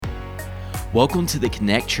Welcome to the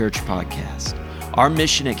Connect Church podcast. Our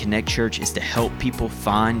mission at Connect Church is to help people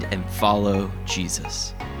find and follow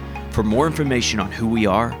Jesus. For more information on who we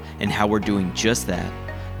are and how we're doing just that,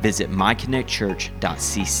 visit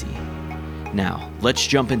myconnectchurch.cc. Now, let's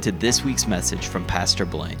jump into this week's message from Pastor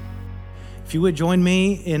Blaine. If you would join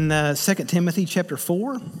me in 2 Timothy chapter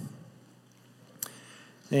 4.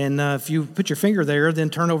 And if you put your finger there, then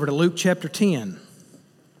turn over to Luke chapter 10.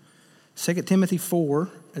 2 Timothy 4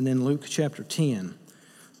 and then Luke chapter 10.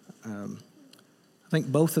 I think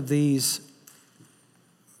both of these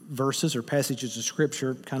verses or passages of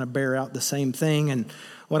Scripture kind of bear out the same thing. And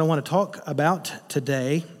what I want to talk about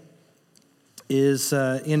today is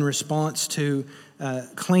in response to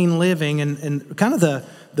clean living and kind of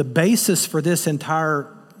the basis for this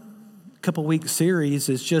entire couple-week series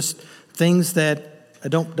is just things that,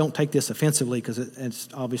 don't take this offensively because it's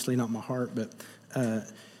obviously not my heart, but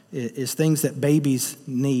is things that babies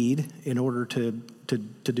need in order to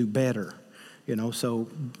do better. You know, so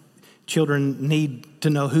children need to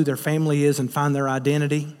know who their family is and find their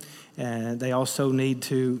identity. And they also need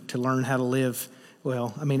to learn how to live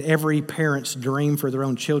well. I mean, every parent's dream for their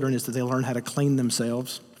own children is that they learn how to clean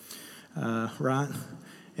themselves, right?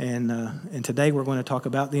 And today we're going to talk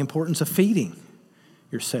about the importance of feeding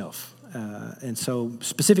yourself. And so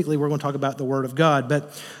specifically, we're going to talk about the Word of God.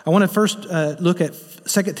 But I want to first look at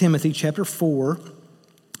 2 Timothy chapter 4.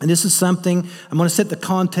 And this is something, I'm going to set the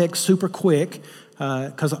context super quick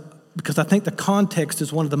because I think the context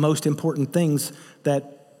is one of the most important things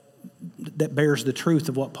that bears the truth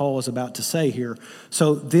of what Paul is about to say here.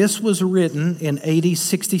 So this was written in AD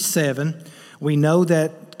 67. We know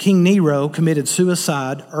that King Nero committed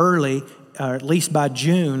suicide early, at least by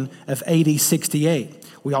June of AD 68.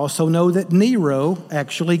 We also know that Nero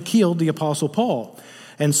actually killed the Apostle Paul.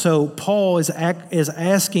 And so Paul is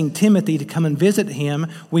asking Timothy to come and visit him.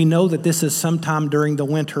 We know that this is sometime during the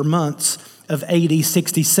winter months of AD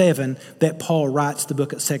 67 that Paul writes the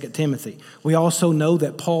book of 2 Timothy. We also know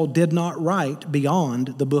that Paul did not write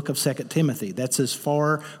beyond the book of 2 Timothy. That's as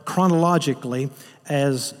far chronologically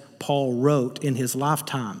as Paul wrote in his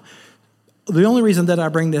lifetime. The only reason that I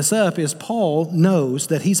bring this up is Paul knows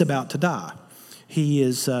that he's about to die. He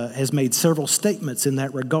has made several statements in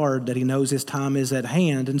that regard that he knows his time is at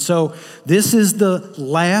hand. And so this is the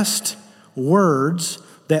last words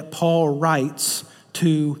that Paul writes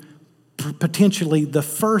to potentially the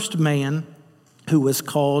first man who was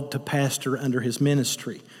called to pastor under his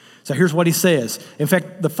ministry. So here's what he says. In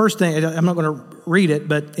fact, the first thing, I'm not going to read it,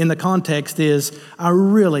 but in the context is, I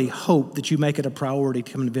really hope that you make it a priority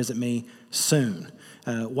to come and visit me soon.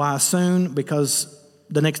 Why soon? Because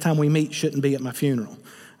the next time we meet shouldn't be at my funeral.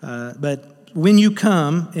 But when you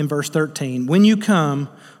come, in verse 13, when you come,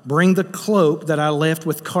 bring the cloak that I left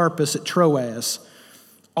with Carpus at Troas.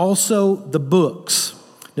 Also the books.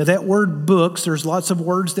 Now that word books, there's lots of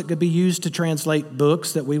words that could be used to translate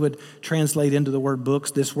books that we would translate into the word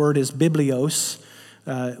books. This word is biblios,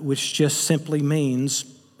 which just simply means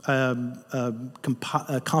a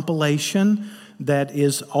compilation that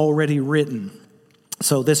is already written.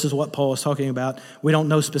 So this is what Paul is talking about. We don't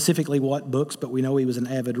know specifically what books, but we know he was an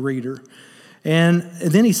avid reader. And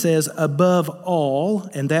then he says, above all,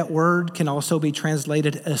 and that word can also be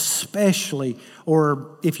translated especially,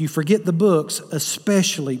 or if you forget the books,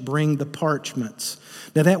 especially bring the parchments.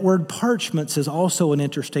 Now that word parchments is also an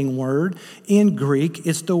interesting word. In Greek,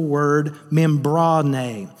 it's the word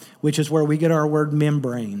membrane, which is where we get our word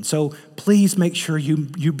membrane. So please make sure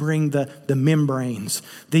you bring the membranes,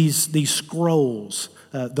 these scrolls,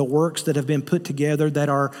 the works that have been put together that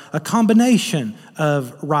are a combination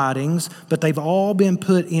of writings, but they've all been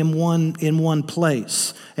put in one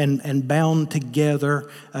place and bound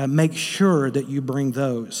together. Make sure that you bring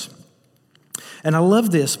those. And I love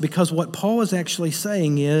this because what Paul is actually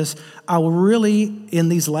saying is, I will really, in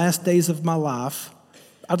these last days of my life,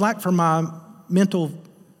 I'd like for my mental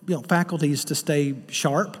faculties to stay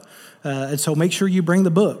sharp. And so make sure you bring the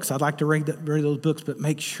books. I'd like to read those books, but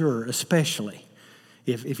make sure, especially,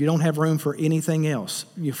 if you don't have room for anything else,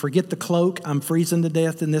 you forget the cloak. I'm freezing to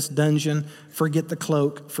death in this dungeon. Forget the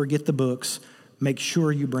cloak. Forget the books. Make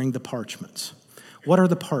sure you bring the parchments. What are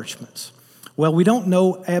the parchments? Well, we don't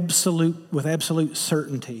know with absolute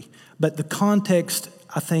certainty, but the context,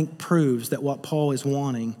 I think, proves that what Paul is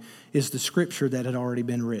wanting is the scripture that had already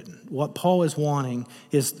been written. What Paul is wanting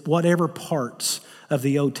is whatever parts of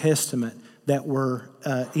the Old Testament that were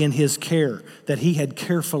in his care, that he had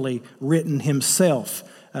carefully written himself,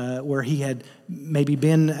 where he had maybe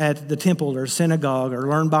been at the temple or synagogue or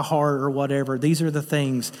learned by heart or whatever. These are the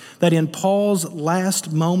things that in Paul's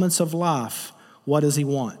last moments of life, what does he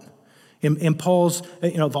want? In Paul's,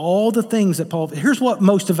 of all the things that Paul, here's what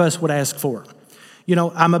most of us would ask for.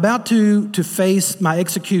 I'm about to face my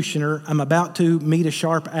executioner. I'm about to meet a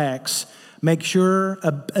sharp axe. Make sure,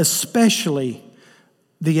 especially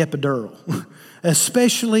the epidural,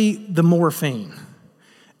 especially the morphine.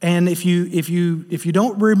 And if you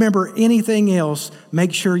don't remember anything else,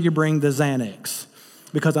 make sure you bring the Xanax,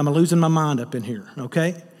 because I'm losing my mind up in here,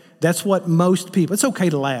 okay? That's what most people, it's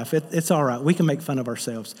okay to laugh. It's all right. We can make fun of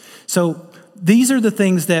ourselves. So these are the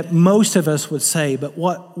things that most of us would say, but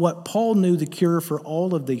what Paul knew the cure for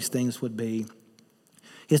all of these things would be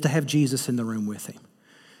is to have Jesus in the room with him,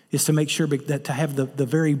 is to make sure that to have the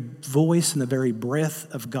very voice and the very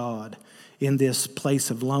breath of God in this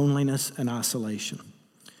place of loneliness and isolation.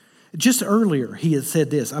 Just earlier, he had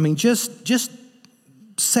said this. Just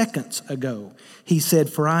seconds ago, he said,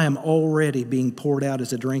 "For I am already being poured out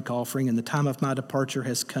as a drink offering, and the time of my departure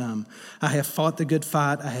has come. I have fought the good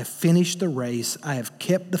fight. I have finished the race. I have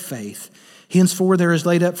kept the faith. Henceforth there is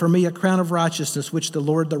laid up for me a crown of righteousness, which the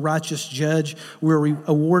Lord, the righteous judge, will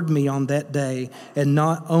award me on that day, and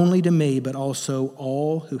not only to me, but also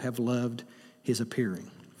all who have loved his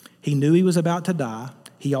appearing." He knew he was about to die.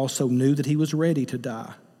 He also knew that he was ready to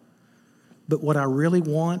die. But what I really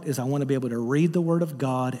want is I want to be able to read the Word of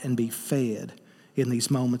God and be fed in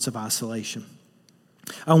these moments of isolation.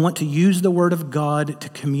 I want to use the Word of God to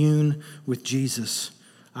commune with Jesus.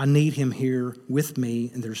 I need him here with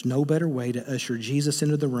me, and there's no better way to usher Jesus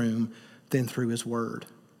into the room than through his Word.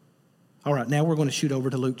 All right, now we're going to shoot over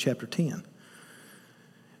to Luke chapter 10.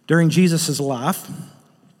 During Jesus' life,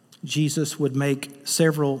 Jesus would make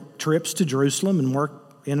several trips to Jerusalem and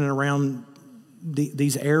work in and around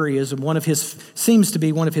these areas. And seems to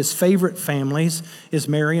be one of his favorite families is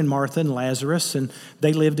Mary and Martha and Lazarus. And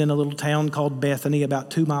they lived in a little town called Bethany, about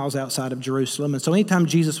 2 miles outside of Jerusalem. And so anytime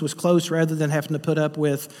Jesus was close, rather than having to put up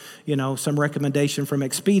with, some recommendation from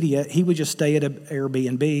Expedia, he would just stay at an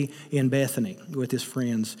Airbnb in Bethany with his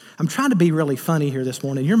friends. I'm trying to be really funny here this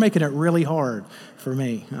morning. You're making it really hard for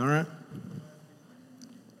me, all right?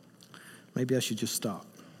 Maybe I should just stop.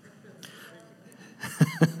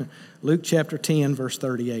 Luke chapter 10, verse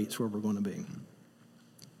 38 is where we're going to be.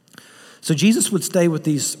 So Jesus would stay with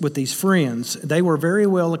these friends. They were very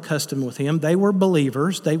well accustomed with him. They were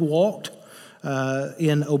believers. They walked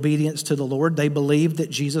in obedience to the Lord. They believed that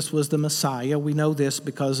Jesus was the Messiah. We know this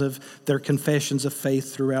because of their confessions of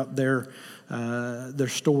faith throughout their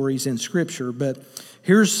stories in Scripture. But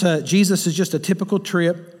here's Jesus is just a typical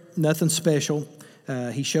trip, nothing special.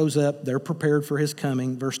 He shows up. They're prepared for his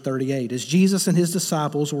coming. Verse 38. As Jesus and his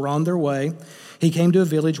disciples were on their way, he came to a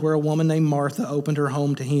village where a woman named Martha opened her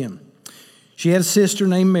home to him. She had a sister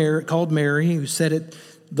called Mary, who sat at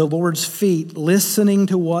the Lord's feet, listening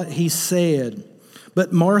to what he said.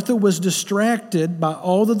 But Martha was distracted by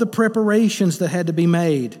all of the preparations that had to be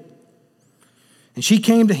made. And she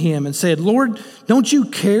came to him and said, "Lord, don't you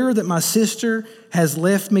care that my sister has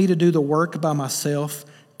left me to do the work by myself?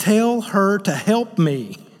 Tell her to help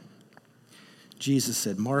me." Jesus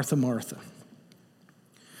said, "Martha, Martha,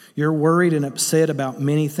 you're worried and upset about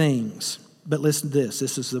many things. But listen to this.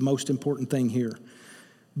 This is the most important thing here.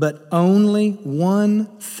 But only one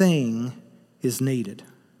thing is needed."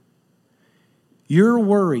 You're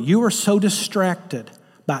worried. You are so distracted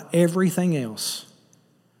by everything else.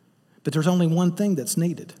 But there's only one thing that's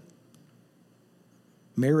needed.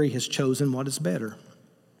 Mary has chosen what is better.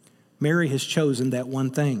 Mary has chosen that one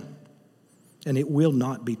thing, and it will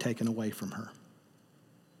not be taken away from her.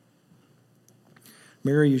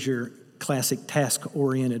 Mary is your classic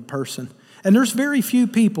task-oriented person. And there's very few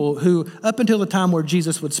people who, up until the time where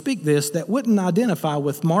Jesus would speak this, that wouldn't identify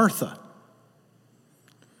with Martha.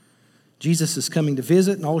 Jesus is coming to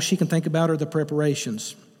visit, and all she can think about are the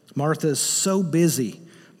preparations. Martha is so busy,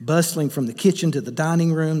 bustling from the kitchen to the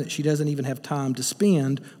dining room, that she doesn't even have time to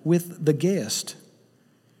spend with the guest.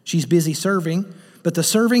 She's busy serving, but the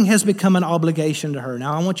serving has become an obligation to her.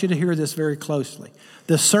 Now, I want you to hear this very closely.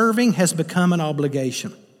 The serving has become an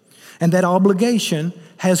obligation, and that obligation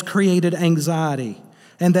has created anxiety,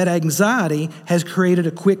 and that anxiety has created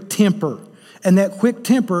a quick temper, and that quick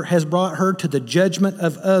temper has brought her to the judgment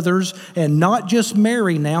of others, and not just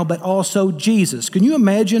Mary now, but also Jesus. Can you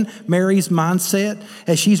imagine Mary's mindset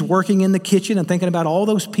as she's working in the kitchen and thinking about all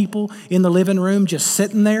those people in the living room just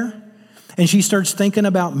sitting there? And she starts thinking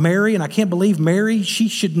about Mary, and I can't believe Mary, she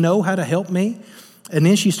should know how to help me. And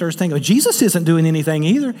then she starts thinking, Jesus isn't doing anything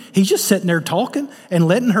either. He's just sitting there talking and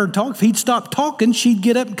letting her talk. If he'd stop talking, she'd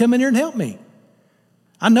get up and come in here and help me.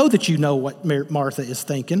 I know that you know what Martha is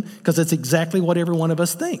thinking, because it's exactly what every one of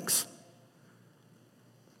us thinks.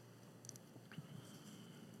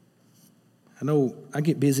 I know I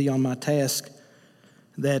get busy on my task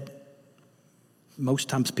that most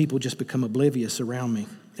times people just become oblivious around me.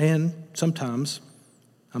 And sometimes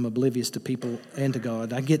I'm oblivious to people and to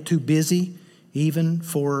God. I get too busy even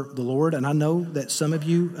for the Lord. And I know that some of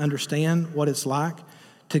you understand what it's like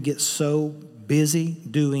to get so busy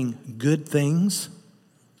doing good things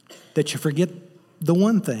that you forget the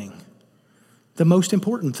one thing, the most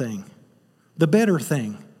important thing, the better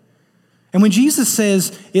thing. And when Jesus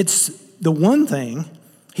says it's the one thing,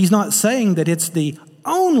 he's not saying that it's the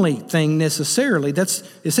only thing necessarily.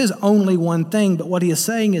 It says only one thing, but what he is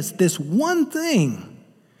saying is this one thing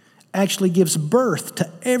actually gives birth to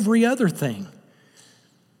every other thing.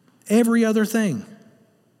 Every other thing.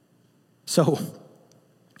 So,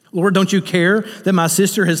 Lord, don't you care that my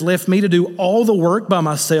sister has left me to do all the work by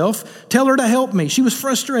myself? Tell her to help me. She was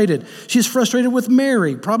frustrated. She's frustrated with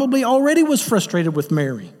Mary, probably already was frustrated with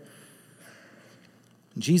Mary.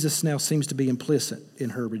 Jesus now seems to be implicit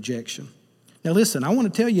in her rejection. Now listen, I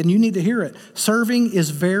want to tell you, and you need to hear it. Serving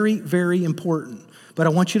is very, very important. But I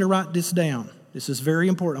want you to write this down. This is very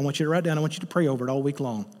important. I want you to write down. I want you to pray over it all week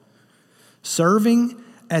long. Serving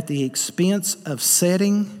at the expense of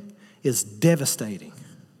setting is devastating.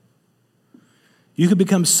 You could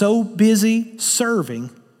become so busy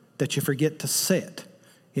serving that you forget to sit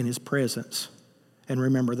in his presence and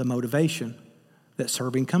remember the motivation that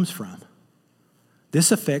serving comes from.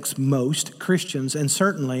 This affects most Christians and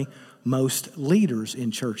certainly most leaders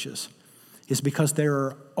in churches. Is because there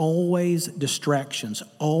are always distractions,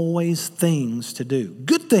 always things to do.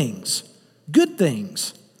 Good things.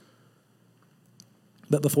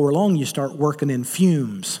 But before long, you start working in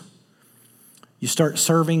fumes. You start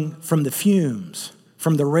serving from the fumes,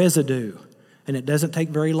 from the residue. And it doesn't take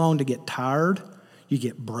very long to get tired. You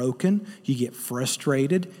get broken. You get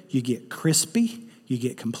frustrated. You get crispy. You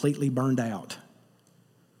get completely burned out.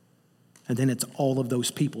 And then it's all of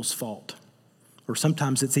those people's fault. Or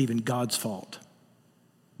sometimes it's even God's fault.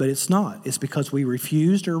 But it's not. It's because we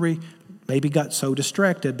refused or we maybe got so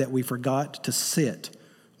distracted that we forgot to sit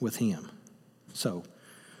with him. So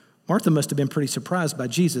Martha must have been pretty surprised by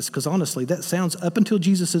Jesus because honestly, that sounds, up until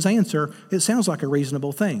Jesus' answer, it sounds like a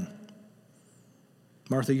reasonable thing.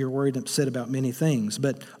 Martha, you're worried and upset about many things,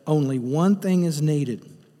 but only one thing is needed.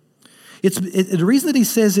 The reason that he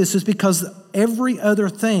says this is because every other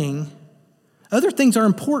things are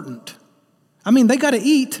important. I mean, they got to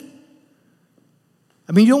eat.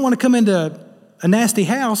 I mean, you don't want to come into a nasty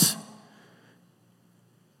house.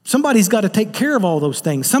 Somebody's got to take care of all those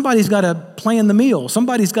things. Somebody's got to plan the meal.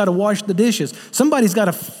 Somebody's got to wash the dishes. Somebody's got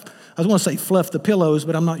to, I want to say fluff the pillows,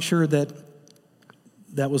 but I'm not sure that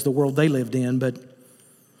was the world they lived in. But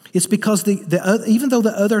it's because even though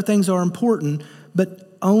the other things are important, but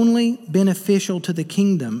only beneficial to the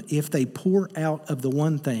kingdom if they pour out of the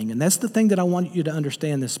one thing. And that's the thing that I want you to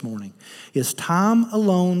understand this morning, is time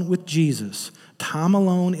alone with Jesus, time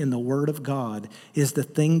alone in the Word of God is the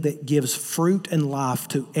thing that gives fruit and life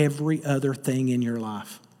to every other thing in your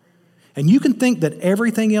life. And you can think that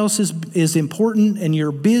everything else is important and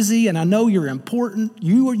you're busy, and I know you're important.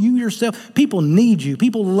 You yourself, people need you.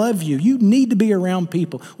 People love you. You need to be around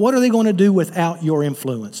people. What are they going to do without your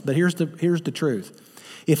influence? But here's the truth.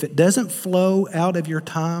 If it doesn't flow out of your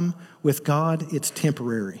time with God, it's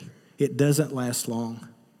temporary. It doesn't last long.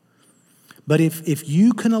 But if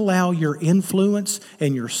you can allow your influence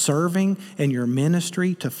and your serving and your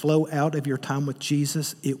ministry to flow out of your time with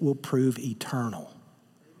Jesus, it will prove eternal.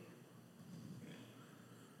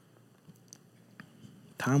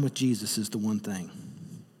 Time with Jesus is the one thing.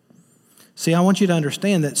 See, I want you to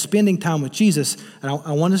understand that spending time with Jesus, and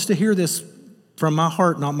I want us to hear this from my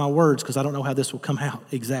heart, not my words, because I don't know how this will come out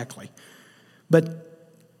exactly.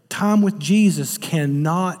 But time with Jesus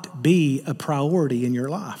cannot be a priority in your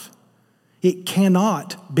life. It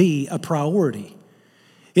cannot be a priority.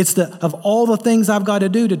 Of all the things I've got to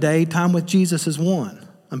do today, time with Jesus is one.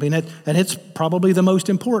 I mean, and it's probably the most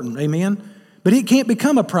important, amen? But it can't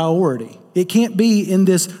become a priority. It can't be in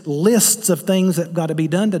this lists of things that got to be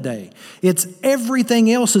done today. It's everything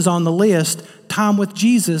else is on the list. Time with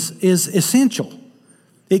Jesus is essential.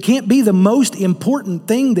 It can't be the most important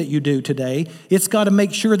thing that you do today. It's got to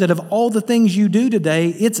make sure that of all the things you do today,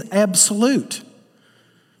 it's absolute.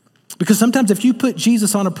 Because sometimes if you put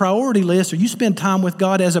Jesus on a priority list or you spend time with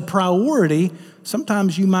God as a priority,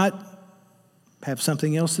 sometimes you might have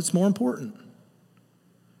something else that's more important.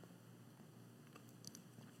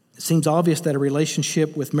 It seems obvious that a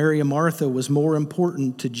relationship with Mary and Martha was more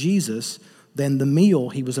important to Jesus than the meal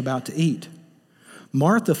he was about to eat.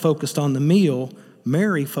 Martha focused on the meal,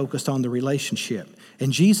 Mary focused on the relationship.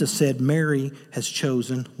 And Jesus said, Mary has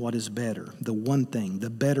chosen what is better, the one thing, the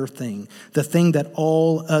better thing, the thing that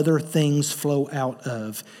all other things flow out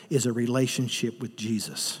of is a relationship with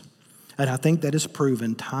Jesus. And I think that is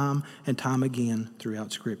proven time and time again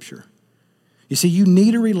throughout Scripture. You see, you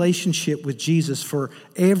need a relationship with Jesus for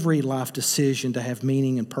every life decision to have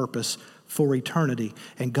meaning and purpose for eternity.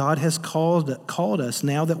 And God has called us,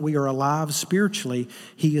 now that we are alive spiritually,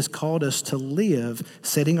 He has called us to live,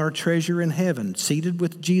 setting our treasure in heaven, seated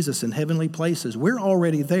with Jesus in heavenly places. We're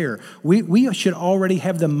already there. We should already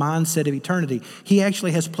have the mindset of eternity. He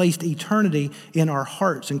actually has placed eternity in our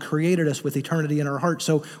hearts and created us with eternity in our hearts.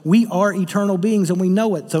 So we are eternal beings and we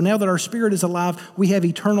know it. So now that our spirit is alive, we have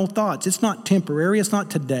eternal thoughts. It's not temporary. It's not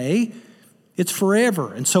today. It's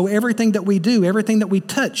forever. And so everything that we do, everything that we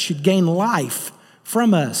touch should gain life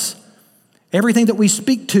from us. Everything that we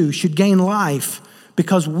speak to should gain life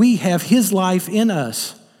because we have His life in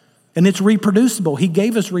us. And it's reproducible. He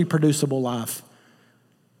gave us reproducible life.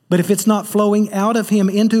 But if it's not flowing out of Him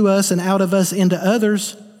into us and out of us into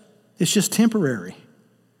others, it's just temporary.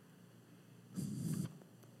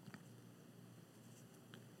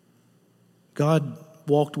 God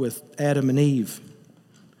walked with Adam and Eve.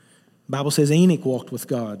 The Bible says Enoch walked with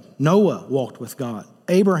God. Noah walked with God.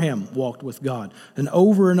 Abraham walked with God. And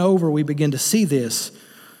over we begin to see this.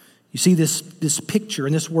 You see this picture,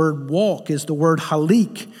 and this word walk is the word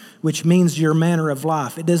halik, which means your manner of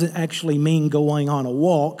life. It doesn't actually mean going on a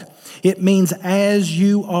walk. It means as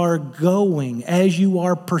you are going, as you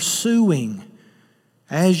are pursuing,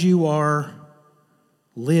 as you are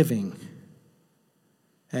living,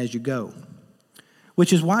 as you go.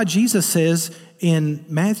 Which is why Jesus says in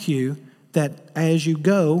Matthew that as you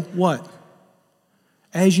go, what?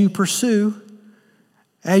 As you pursue,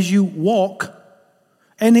 as you walk.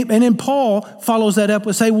 And then Paul follows that up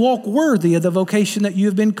with say, walk worthy of the vocation that you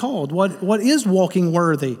have been called. What is walking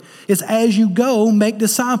worthy? It's as you go, make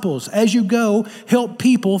disciples. As you go, help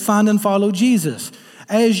people find and follow Jesus.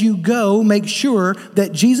 As you go, make sure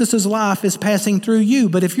that Jesus' life is passing through you.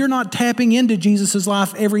 But if you're not tapping into Jesus'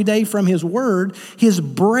 life every day from His word, His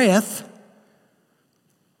breath,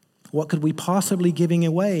 what could we possibly giving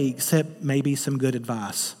away except maybe some good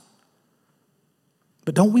advice?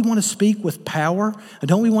 But don't we want to speak with power? And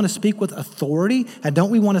don't we want to speak with authority? And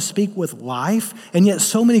don't we want to speak with life? And yet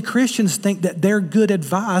so many Christians think that their good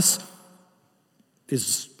advice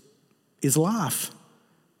is life.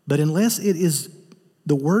 But unless it is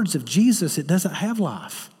the words of Jesus, it doesn't have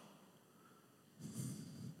life.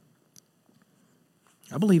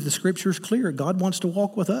 I believe the Scripture is clear. God wants to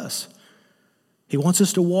walk with us. He wants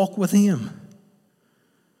us to walk with Him.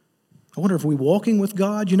 I wonder if we're walking with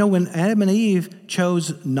God. You know, when Adam and Eve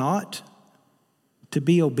chose not to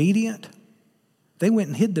be obedient, they went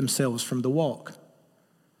and hid themselves from the walk.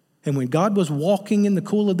 And when God was walking in the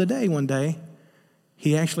cool of the day one day,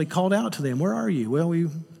 He actually called out to them, "Where are you?" Well, we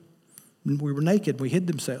were naked. We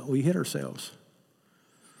hid ourselves.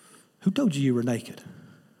 Who told you were naked?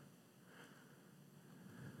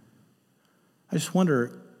 I just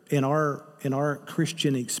wonder, in our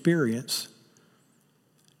Christian experience,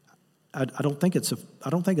 I don't think it's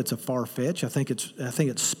a far-fetched. I think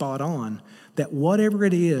it's spot on that whatever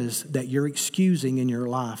it is that you're excusing in your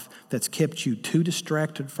life that's kept you too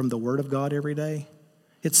distracted from the Word of God every day,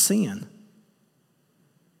 it's sin.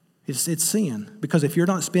 It's sin. Because if you're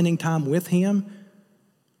not spending time with Him,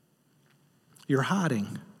 you're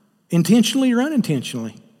hiding. Intentionally or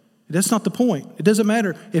unintentionally. That's not the point. It doesn't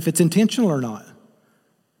matter if it's intentional or not.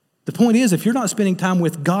 The point is, if you're not spending time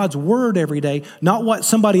with God's Word every day, not what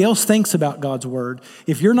somebody else thinks about God's Word,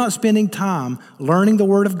 if you're not spending time learning the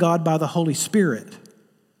Word of God by the Holy Spirit,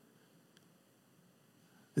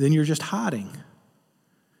 then you're just hiding,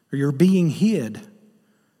 or you're being hid.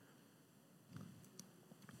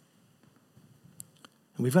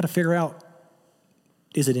 And we've got to figure out,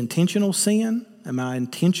 is it intentional sin? Am I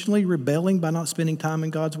intentionally rebelling by not spending time in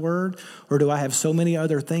God's Word? Or do I have so many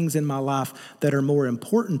other things in my life that are more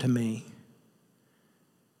important to me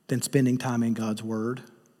than spending time in God's Word?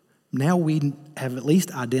 Now we have at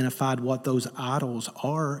least identified what those idols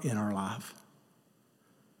are in our life.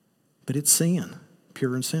 But it's sin,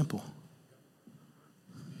 pure and simple.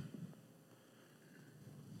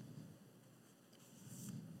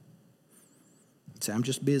 Say, I'm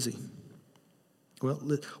just busy. Well,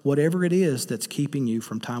 whatever it is that's keeping you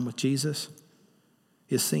from time with Jesus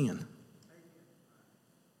is sin.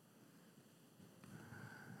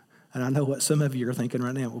 And I know what some of you are thinking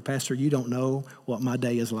right now. Well, Pastor, you don't know what my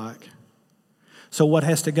day is like. So what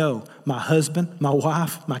has to go? My husband, my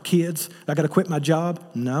wife, my kids? I got to quit my job?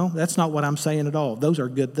 No, that's not what I'm saying at all. Those are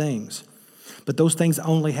good things. But those things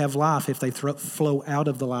only have life if they flow out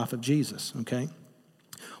of the life of Jesus, okay?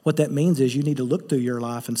 What that means is you need to look through your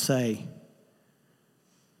life and say,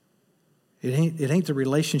 it ain't the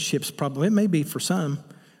relationships problem. It may be for some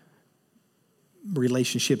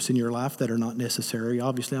relationships in your life that are not necessary.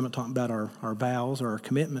 Obviously, I'm not talking about our vows or our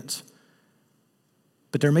commitments.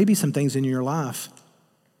 But there may be some things in your life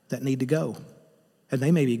that need to go, and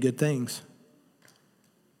they may be good things.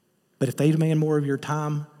 But if they demand more of your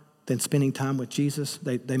time than spending time with Jesus,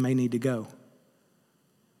 they may need to go.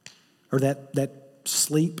 Or that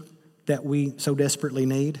sleep that we so desperately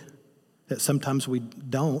need, that sometimes we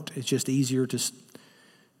don't. It's just easier to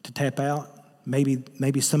tap out.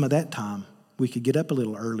 Maybe some of that time we could get up a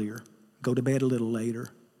little earlier, go to bed a little later,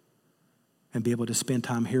 and be able to spend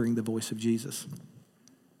time hearing the voice of Jesus.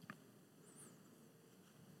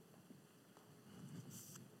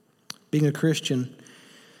 Being a Christian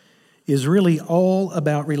is really all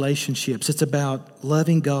about relationships. It's about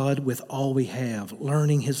loving God with all we have,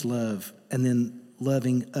 learning His love, and then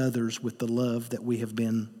loving others with the love that we have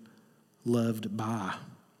been loved by.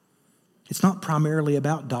 It's not primarily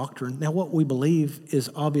about doctrine. Now, what we believe is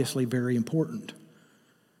obviously very important.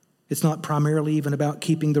 It's not primarily even about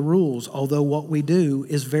keeping the rules, although what we do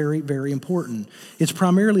is very, very important. It's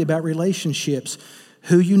primarily about relationships,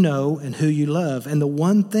 who you know and who you love. And the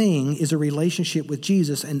one thing is a relationship with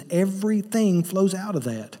Jesus, and everything flows out of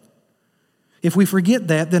that. If we forget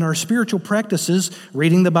that, then our spiritual practices,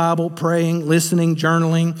 reading the Bible, praying, listening,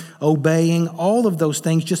 journaling, obeying, all of those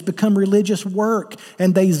things just become religious work,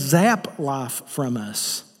 and they zap life from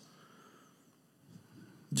us.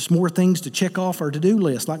 Just more things to check off our to-do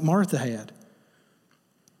list, like Martha had.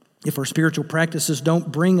 If our spiritual practices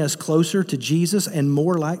don't bring us closer to Jesus and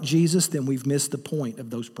more like Jesus, then we've missed the point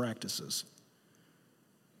of those practices.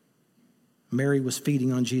 Mary was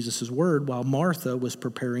feeding on Jesus' word while Martha was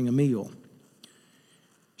preparing a meal.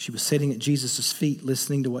 She was sitting at Jesus' feet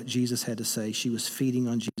listening to what Jesus had to say. She was feeding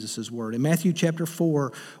on Jesus' word. In Matthew chapter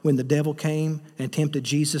 4, when the devil came and tempted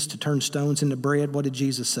Jesus to turn stones into bread, what did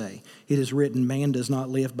Jesus say? It is written, man does not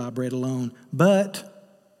live by bread alone, but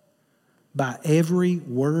by every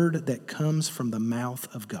word that comes from the mouth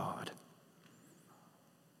of God.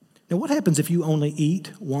 Now, what happens if you only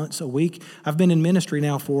eat once a week? I've been in ministry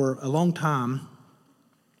now for a long time,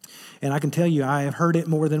 and I can tell you I have heard it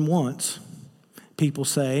more than once. People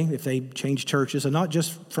say, if they change churches, and not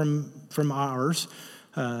just from ours,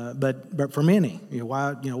 but from many,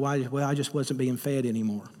 why? Well, I just wasn't being fed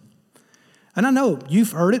anymore. And I know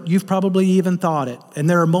you've heard it, you've probably even thought it, and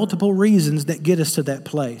there are multiple reasons that get us to that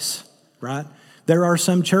place, right? There are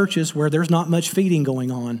some churches where there's not much feeding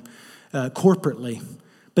going on corporately.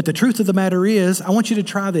 But the truth of the matter is, I want you to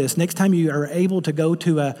try this. Next time you are able to go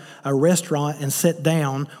to a restaurant and sit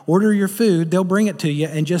down, order your food, they'll bring it to you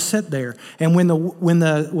and just sit there. And when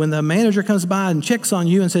the manager comes by and checks on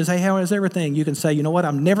you and says, hey, how is everything? You can say, you know what,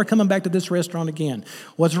 I'm never coming back to this restaurant again.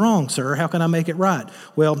 What's wrong, sir? How can I make it right?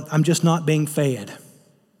 Well, I'm just not being fed.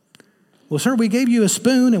 Well, sir, we gave you a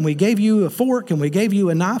spoon and we gave you a fork and we gave you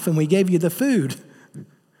a knife and we gave you the food.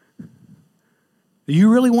 Do you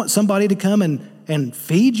really want somebody to come and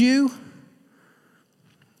feed you?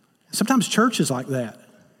 Sometimes church is like that.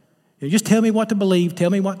 Just tell me what to believe, tell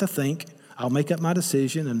me what to think. I'll make up my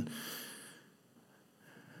decision. And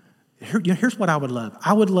here's what I would love.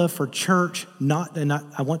 I would love for church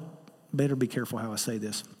better be careful how I say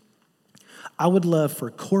this. I would love for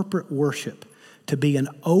corporate worship to be an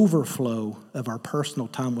overflow of our personal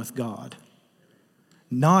time with God.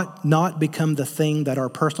 Not become the thing that our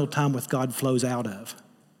personal time with God flows out of.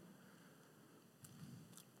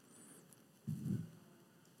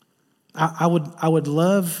 I would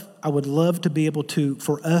love to be able to,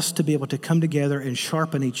 for us to be able to come together and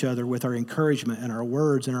sharpen each other with our encouragement and our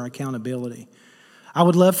words and our accountability. I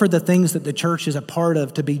would love for the things that the church is a part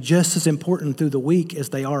of to be just as important through the week as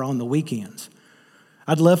they are on the weekends.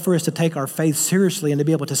 I'd love for us to take our faith seriously and to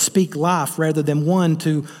be able to speak life rather than one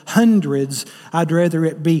to hundreds. I'd rather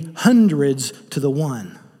it be hundreds to the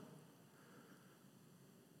one.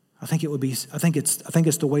 I think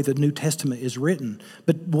it's the way the New Testament is written.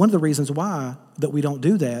 But one of the reasons why that we don't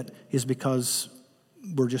do that is because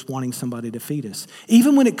we're just wanting somebody to feed us.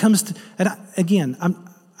 Even when it comes to,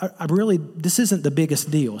 this isn't the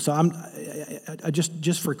biggest deal. So I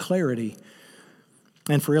just for clarity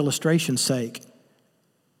and for illustration's sake,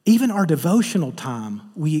 even our devotional time,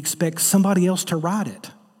 we expect somebody else to write it.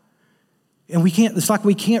 And it's like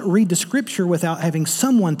we can't read the scripture without having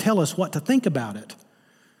someone tell us what to think about it.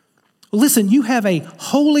 Listen, you have a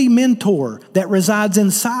holy mentor that resides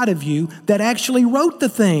inside of you that actually wrote the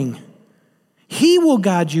thing. He will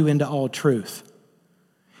guide you into all truth.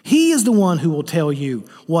 He is the one who will tell you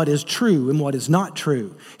what is true and what is not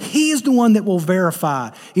true. He is the one that will verify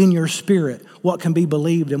in your spirit what can be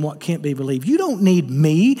believed and what can't be believed. You don't need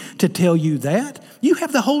me to tell you that. You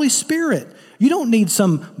have the Holy Spirit. You don't need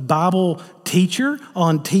some Bible teacher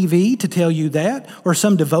on TV to tell you that, or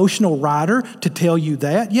some devotional writer to tell you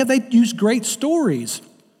that. Yeah, they use great stories,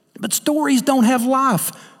 but stories don't have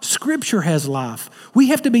life. Scripture has life. We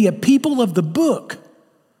have to be a people of the book.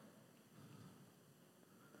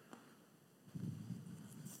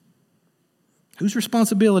 Whose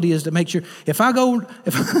responsibility is to make sure, I'm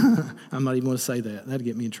not even going to say that. That'd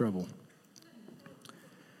get me in trouble.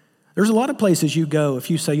 There's a lot of places you go, if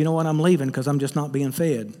you say, you know what, I'm leaving because I'm just not being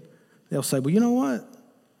fed. They'll say, well, you know what?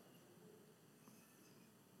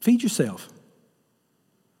 Feed yourself.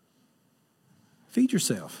 Feed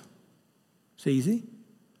yourself. It's easy.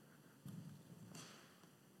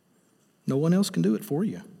 No one else can do it for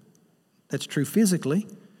you. That's true physically.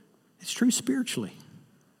 It's true spiritually.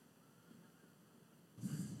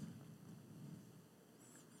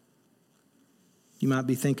 You might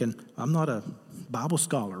be thinking, I'm not a Bible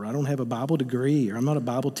scholar. I don't have a Bible degree, or I'm not a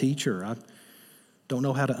Bible teacher. I don't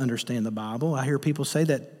know how to understand the Bible. I hear people say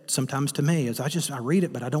that sometimes to me, I read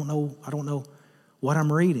it, but I don't know what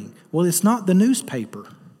I'm reading. Well, it's not the newspaper.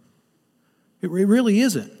 It really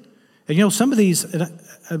isn't. And some of these,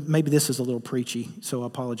 maybe this is a little preachy, so I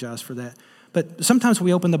apologize for that. But sometimes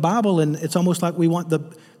we open the Bible and it's almost like we want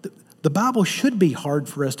the Bible should be hard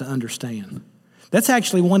for us to understand. That's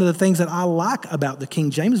actually one of the things that I like about the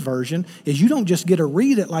King James Version is you don't just get to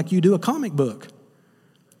read it like you do a comic book.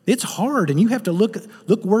 It's hard, and you have to look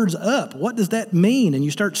words up. What does that mean? And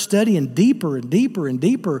you start studying deeper and deeper and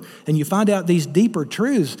deeper, and you find out these deeper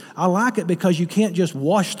truths. I like it because you can't just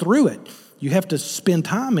wash through it. You have to spend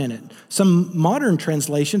time in it. Some modern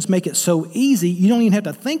translations make it so easy, you don't even have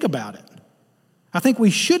to think about it. I think we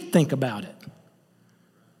should think about it.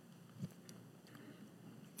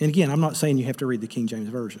 And again, I'm not saying you have to read the King James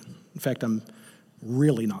Version. In fact, I'm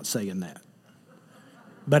really not saying that.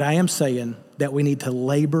 But I am saying that we need to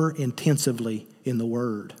labor intensively in the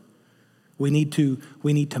Word. We need to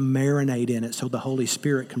marinate in it so the Holy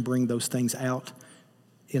Spirit can bring those things out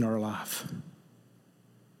in our life.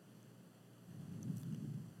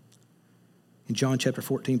 In John chapter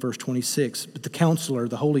 14, verse 26, but the Counselor,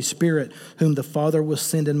 the Holy Spirit, whom the Father will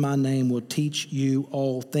send in my name, will teach you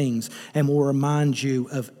all things and will remind you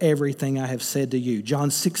of everything I have said to you. John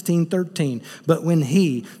 16, 13, but when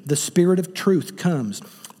He, the Spirit of truth, comes,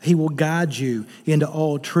 He will guide you into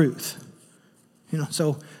all truth.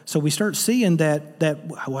 So we start seeing that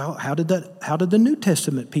well, how did the New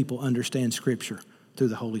Testament people understand Scripture? Through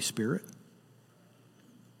the Holy Spirit.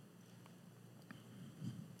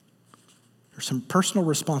 Some personal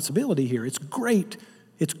responsibility here. It's great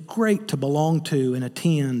to belong to and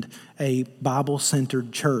attend a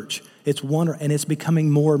Bible-centered church. It's wonderful, and it's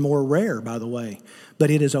becoming more and more rare, by the way.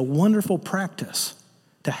 But it is a wonderful practice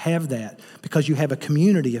to have that because you have a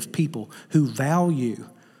community of people who value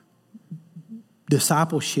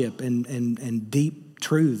discipleship and deep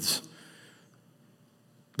truths.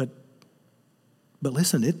 But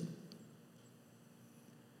listen,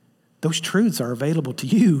 those truths are available to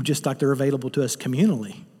you just like they're available to us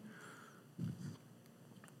communally.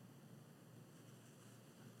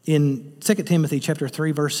 In 2 Timothy chapter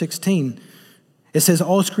 3, verse 16, it says,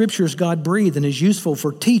 all Scripture is God-breathed and is useful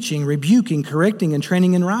for teaching, rebuking, correcting, and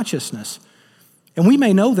training in righteousness. And we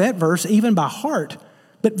may know that verse even by heart,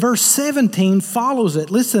 but verse 17 follows it.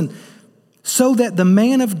 Listen, so that the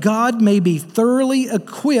man of God may be thoroughly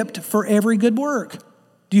equipped for every good work.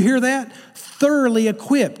 Do you hear that? Thoroughly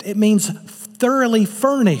equipped. It means thoroughly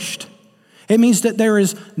furnished. It means that there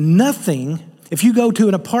is nothing. If you go to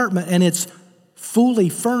an apartment and it's fully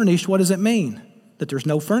furnished, what does it mean? That there's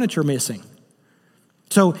no furniture missing.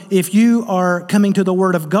 So if you are coming to the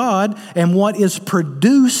Word of God and what is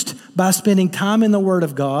produced by spending time in the Word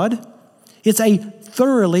of God, it's a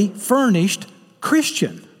thoroughly furnished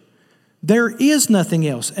Christian. There is nothing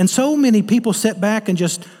else. And so many people sit back and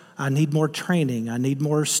just, I need more training, I need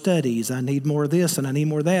more studies, I need more this and I need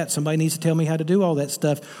more that. Somebody needs to tell me how to do all that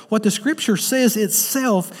stuff. What the Scripture says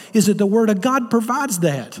itself is that the Word of God provides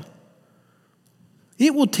that.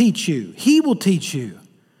 It will teach you, He will teach you,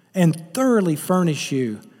 and thoroughly furnish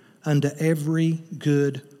you unto every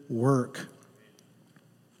good work.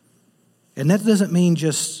 And that doesn't mean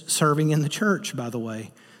just serving in the church, by the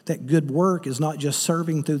way. That good work is not just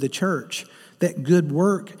serving through the church. That good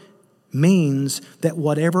work means that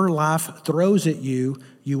whatever life throws at you,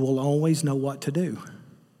 you will always know what to do.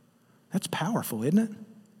 That's powerful, isn't it?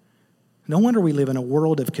 No wonder we live in a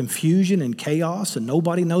world of confusion and chaos, and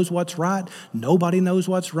nobody knows what's right. Nobody knows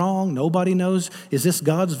what's wrong. Nobody knows, is this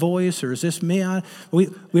God's voice or is this me?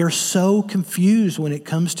 We are so confused when it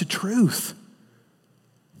comes to truth.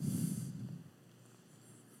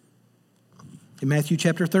 In Matthew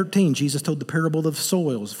chapter 13, Jesus told the parable of the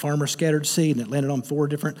soils. The farmer scattered seed and it landed on 4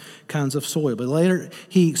 different kinds of soil. But later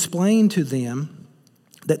he explained to them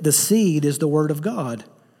that the seed is the word of God.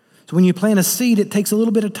 So when you plant a seed, it takes a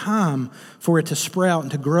little bit of time for it to sprout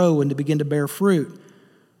and to grow and to begin to bear fruit.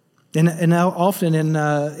 And now often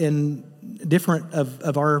in different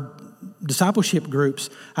of our discipleship groups,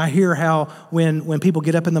 I hear how when people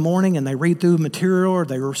get up in the morning and they read through material or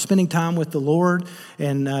they were spending time with the Lord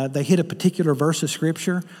and they hit a particular verse of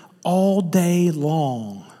Scripture, all day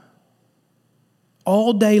long,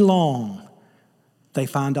 they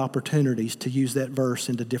find opportunities to use that verse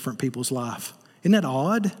into different people's life. Isn't that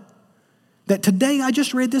odd? That today I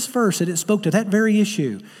just read this verse and it spoke to that very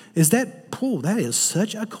issue. That is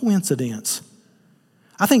such a coincidence.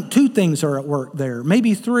 I think 2 things are at work there,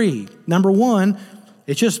 maybe 3. Number 1,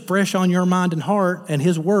 it's just fresh on your mind and heart, and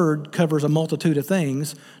His Word covers a multitude of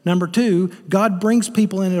things. Number 2, God brings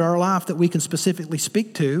people into our life that we can specifically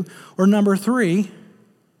speak to. Or number 3,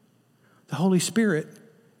 the Holy Spirit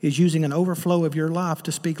is using an overflow of your life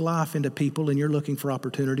to speak life into people, and you're looking for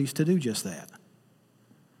opportunities to do just that.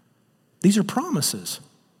 These are promises.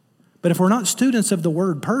 But if we're not students of the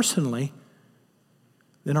Word personally,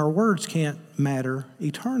 then our words can't matter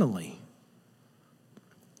eternally.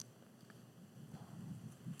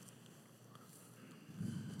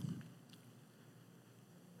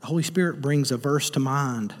 The Holy Spirit brings a verse to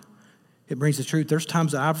mind. It brings the truth. There's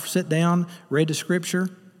times that I've sat down, read the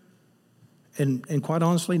Scripture, and quite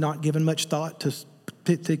honestly, not given much thought to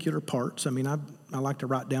particular parts. I mean, I like to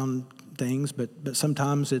write down things, but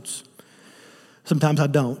sometimes I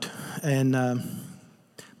don't.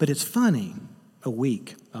 But it's funny. A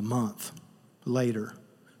week, a month later,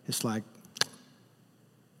 it's like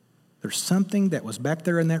there's something that was back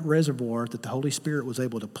there in that reservoir that the Holy Spirit was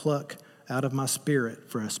able to pluck out of my spirit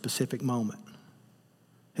for a specific moment.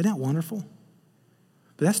 Isn't that wonderful?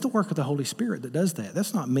 But that's the work of the Holy Spirit that does that.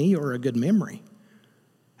 That's not me or a good memory.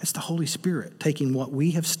 That's the Holy Spirit taking what we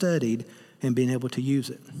have studied and being able to use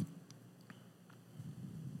it.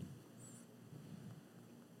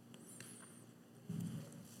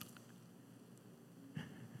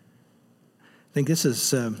 I think this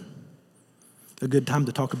is a good time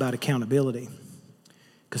to talk about accountability,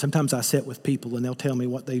 because sometimes I sit with people and they'll tell me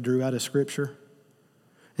what they drew out of Scripture.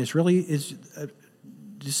 And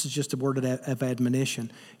this is just a word of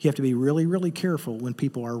admonition. You have to be really, really careful when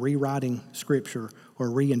people are rewriting Scripture or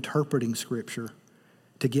reinterpreting Scripture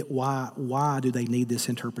to get why do they need this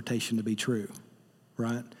interpretation to be true,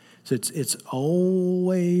 right? So it's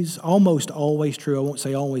almost always true. I won't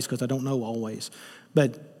say always because I don't know always,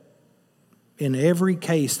 but in every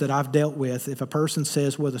case that I've dealt with, if a person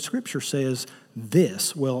says, well, the Scripture says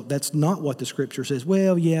this, well, that's not what the Scripture says.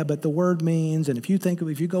 Well, yeah, but the Word means, and if you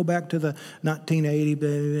go back to the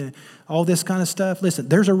 1980, all this kind of stuff, listen,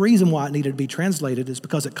 there's a reason why it needed to be translated. It's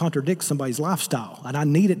because it contradicts somebody's lifestyle, and I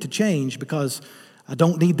need it to change because I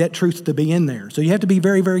don't need that truth to be in there. So you have to be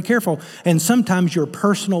very, very careful. And sometimes your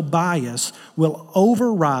personal bias will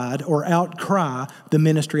override or outcry the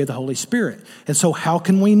ministry of the Holy Spirit. And so how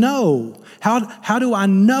can we know? How do I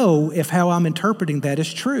know if how I'm interpreting that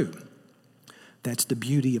is true? That's the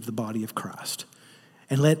beauty of the body of Christ.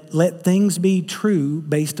 And let things be true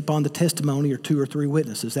based upon the testimony of 2 or 3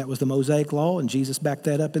 witnesses. That was the Mosaic Law, and Jesus backed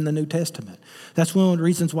that up in the New Testament. That's one of the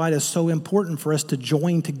reasons why it is so important for us to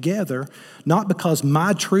join together, not because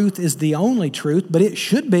my truth is the only truth, but it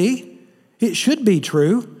should be. It should be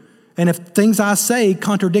true. And if things I say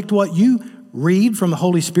contradict what you read from the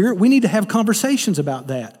Holy Spirit, we need to have conversations about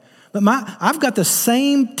that. But I've got the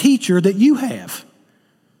same teacher that you have.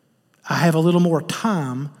 I have a little more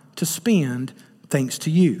time to spend thanks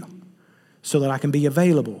to you, so that I can be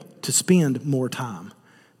available to spend more time.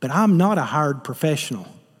 But I'm not a hired professional.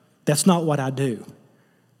 That's not what I do.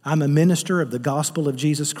 I'm a minister of the gospel of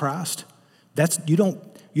Jesus Christ. You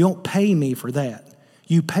don't pay me for that.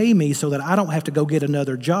 You pay me so that I don't have to go get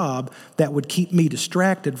another job that would keep me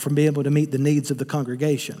distracted from being able to meet the needs of the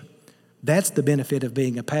congregation. That's the benefit of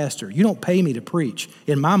being a pastor. You don't pay me to preach.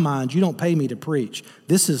 In my mind, you don't pay me to preach.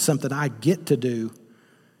 This is something I get to do.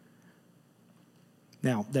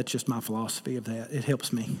 Now, that's just my philosophy of that. It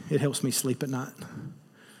helps me. It helps me sleep at night.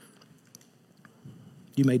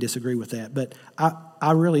 You may disagree with that, but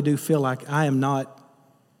I really do feel like I'm not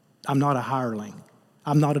a hireling.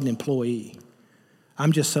 I'm not an employee.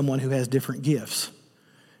 I'm just someone who has different gifts.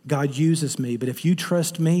 God uses me, but if you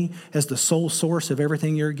trust me as the sole source of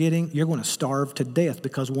everything you're getting, you're going to starve to death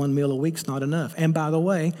because one meal a week's not enough. And by the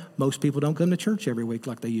way, most people don't come to church every week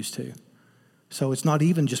like they used to. So it's not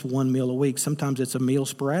even just one meal a week. Sometimes it's a meal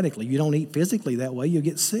sporadically. You don't eat physically that way, you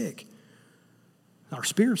get sick. Our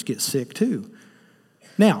spirits get sick too.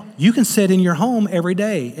 Now, you can sit in your home every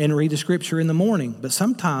day and read the scripture in the morning, but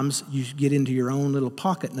sometimes you get into your own little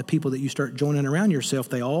pocket, and the people that you start joining around yourself,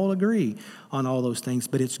 they all agree on all those things.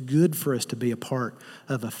 But it's good for us to be a part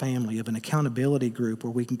of a family, of an accountability group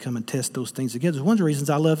where we can come and test those things together. It's one of the reasons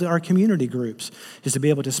I love our community groups, is to be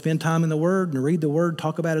able to spend time in the Word and read the Word,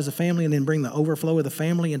 talk about it as a family, and then bring the overflow of the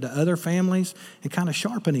family into other families and kind of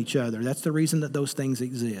sharpen each other. That's the reason that those things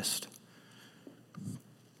exist.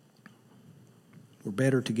 We're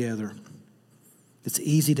better together. It's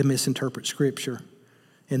easy to misinterpret Scripture.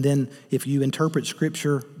 And then if you interpret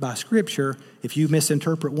Scripture by Scripture, if you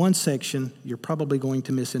misinterpret one section, you're probably going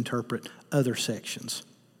to misinterpret other sections.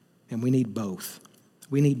 And we need both.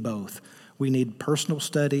 We need both. We need personal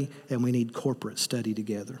study and we need corporate study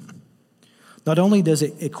together. Not only does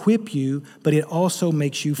it equip you, but it also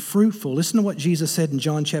makes you fruitful. Listen to what Jesus said in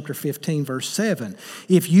John chapter 15, verse 7.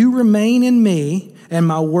 If you remain in me and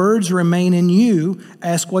my words remain in you,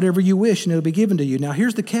 ask whatever you wish and it'll be given to you. Now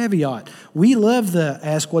here's the caveat. We love the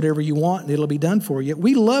ask whatever you want and it'll be done for you.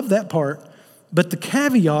 We love that part. But the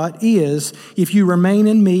caveat is, if you remain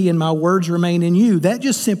in me and my words remain in you, that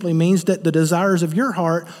just simply means that the desires of your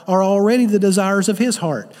heart are already the desires of his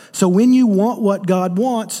heart. So when you want what God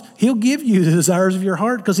wants, he'll give you the desires of your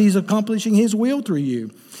heart because he's accomplishing his will through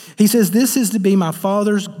you. He says, this is to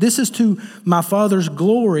my Father's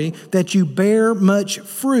glory, that you bear much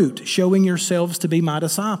fruit, showing yourselves to be my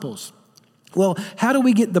disciples. Well, how do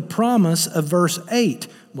we get the promise of verse 8?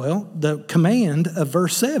 Well, the command of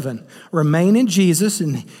verse 7, remain in Jesus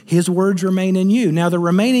and his words remain in you. Now, the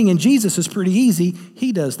remaining in Jesus is pretty easy.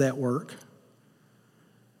 He does that work.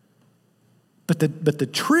 But the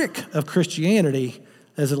trick of Christianity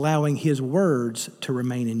is allowing his words to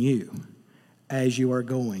remain in you as you are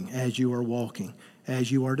going, as you are walking,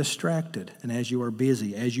 as you are distracted, and as you are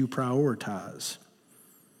busy, as you prioritize.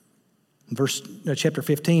 Chapter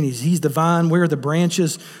 15, he's the vine, we're the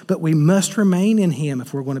branches, but we must remain in him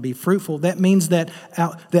if we're going to be fruitful. That means that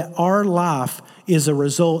our life is a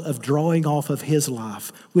result of drawing off of his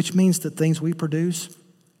life, which means that things we produce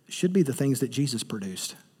should be the things that Jesus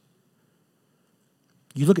produced.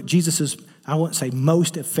 You look at Jesus's, I wouldn't say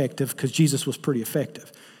most effective, because Jesus was pretty effective,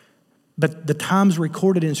 but the times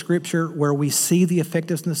recorded in Scripture where we see the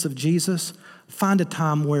effectiveness of Jesus, find a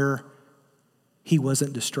time where he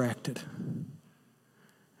wasn't distracted.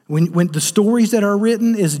 When the stories that are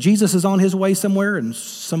written is Jesus is on his way somewhere and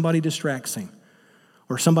somebody distracts him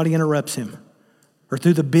or somebody interrupts him, or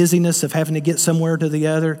through the busyness of having to get somewhere to the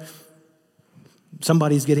other,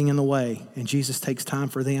 somebody's getting in the way, and Jesus takes time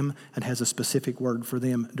for them and has a specific word for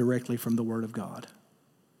them directly from the Word of God.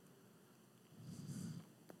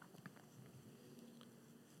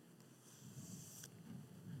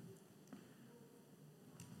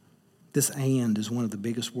 This "and" is one of the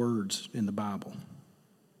biggest words in the Bible.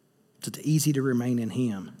 It's easy to remain in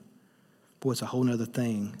him. Boy, it's a whole other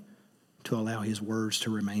thing to allow his words to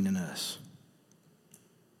remain in us.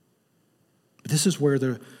 But this is where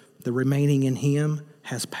the remaining in him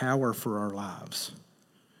has power for our lives.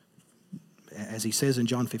 As he says in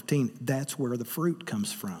John 15, that's where the fruit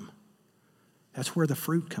comes from. That's where the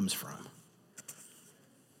fruit comes from.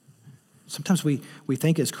 Sometimes we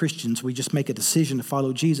think as Christians, we just make a decision to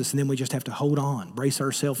follow Jesus and then we just have to hold on, brace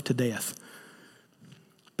ourselves to death.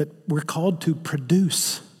 But we're called to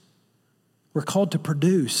produce. We're called to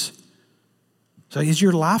produce. So is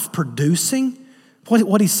your life producing?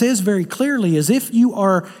 What he says very clearly is if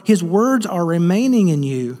his words are remaining in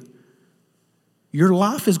you, your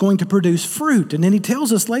life is going to produce fruit. And then he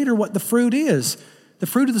tells us later what the fruit is. The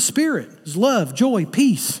fruit of the Spirit is love, joy,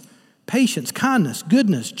 peace, patience, kindness,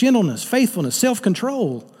 goodness, gentleness, faithfulness,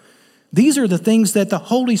 self-control. These are the things that the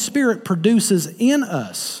Holy Spirit produces in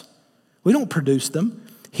us. We don't produce them.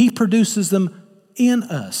 He produces them in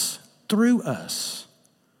us, through us.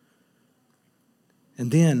 And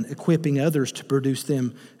then equipping others to produce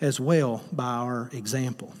them as well by our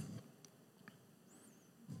example.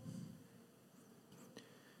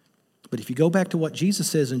 But if you go back to what Jesus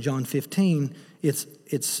says in John 15, it's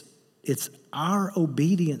our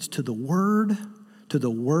obedience to the word, to the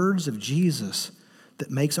words of Jesus, that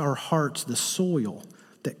makes our hearts the soil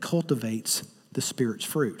that cultivates the Spirit's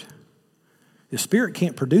fruit. The Spirit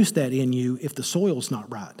can't produce that in you if the soil's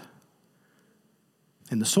not right.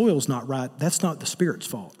 And the soil's not right, that's not the Spirit's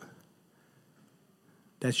fault.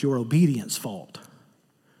 That's your obedience fault.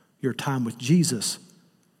 your time with Jesus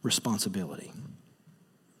responsibility.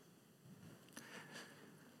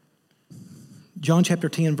 John chapter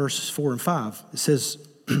 10, verses 4 and 5, it says,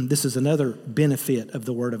 this is another benefit of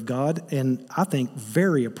the Word of God, and I think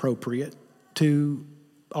very appropriate to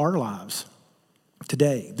our lives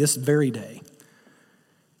today, this very day.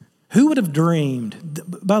 Who would have dreamed,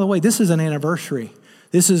 by the way, this is an anniversary.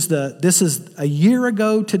 This is a year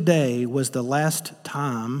ago today was the last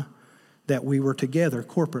time that we were together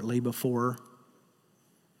corporately before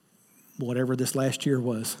whatever this last year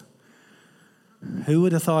was. Who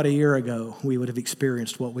would have thought a year ago we would have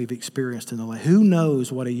experienced what we've experienced in the last? Who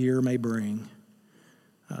knows what a year may bring?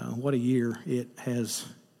 What a year it has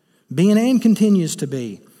been and continues to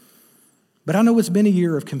be. But I know it's been a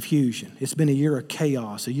year of confusion. It's been a year of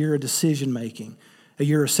chaos, a year of decision making, a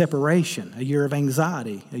year of separation, a year of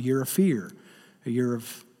anxiety, a year of fear, a year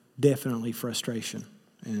of definitely frustration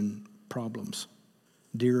and problems,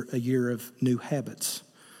 a year of new habits,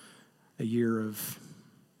 a year of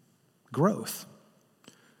growth,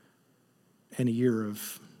 and a year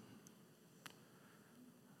of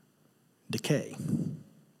decay.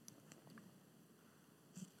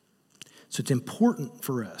 So it's important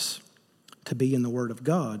for us to be in the Word of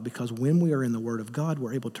God, because when we are in the Word of God,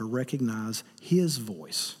 we're able to recognize His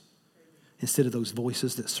voice instead of those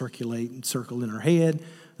voices that circulate and circle in our head,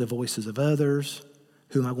 the voices of others,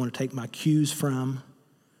 whom I want to take my cues from.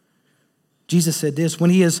 Jesus said this, when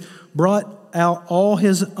He has brought out all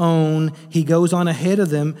His own, He goes on ahead of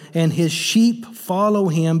them, and His sheep follow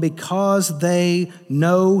Him because they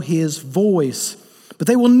know His voice. But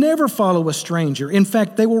they will never follow a stranger. In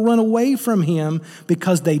fact, they will run away from Him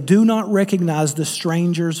because they do not recognize the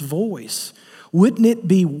stranger's voice. Wouldn't it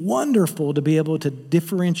be wonderful to be able to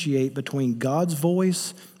differentiate between God's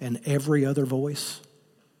voice and every other voice?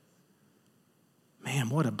 Man,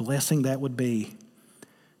 what a blessing that would be.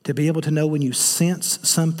 To be able to know when you sense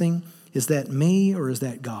something, is that me or is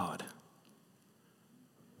that God?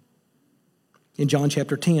 In John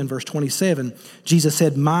chapter 10, verse 27, Jesus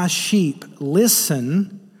said, my sheep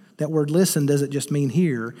listen. That word listen doesn't just mean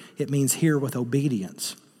hear, it means hear with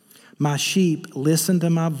obedience. My sheep listen to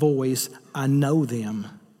my voice, I know them,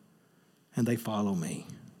 and they follow me.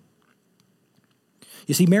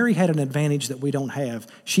 You see, Mary had an advantage that we don't have.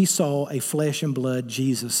 She saw a flesh and blood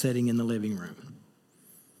Jesus sitting in the living room.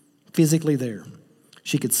 Physically there.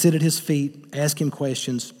 She could sit at His feet, ask Him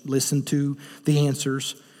questions, listen to the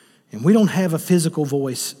answers. And we don't have a physical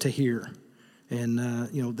voice to hear. And,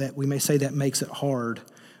 that we may say that makes it hard.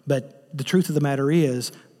 But the truth of the matter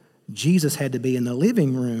is, Jesus had to be in the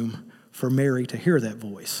living room for Mary to hear that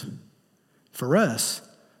voice. For us,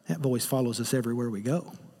 that voice follows us everywhere we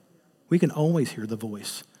go. We can always hear the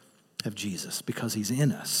voice of Jesus because He's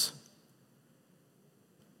in us.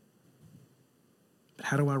 But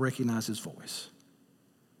how do I recognize His voice?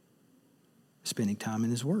 Spending time in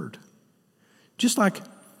His Word. Just like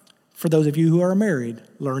for those of you who are married,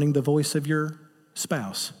 learning the voice of your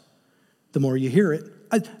spouse. The more you hear it.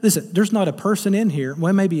 Listen, there's not a person in here,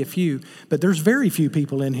 well, maybe a few, but there's very few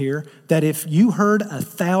people in here that if you heard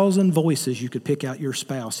 1,000 voices, you could pick out your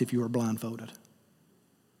spouse if you were blindfolded.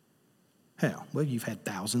 How? Well, you've had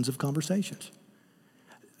thousands of conversations.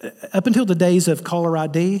 Up until the days of caller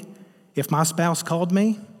ID, if my spouse called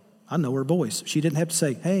me, I know her voice. She didn't have to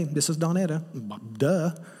say, hey, this is Donetta.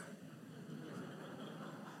 Duh.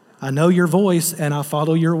 I know your voice and I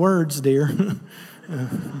follow your words, dear.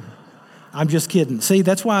 I'm just kidding. See,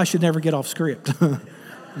 that's why I should never get off script. And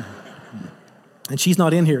she's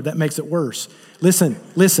not in here. That makes it worse. Listen,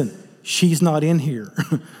 she's not in here.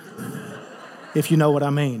 If you know what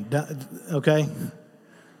I mean, okay?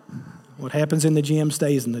 What happens in the gym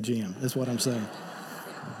stays in the gym. That's what I'm saying.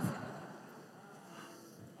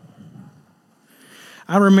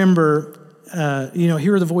 I remember,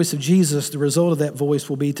 hear the voice of Jesus. The result of that voice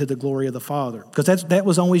will be to the glory of the Father. Because that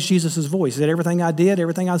was always Jesus' voice. That everything I did,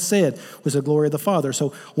 everything I said was the glory of the Father. So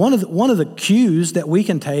one of the cues that we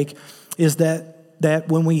can take is that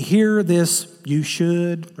when we hear this, you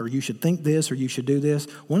should think this, or you should do this,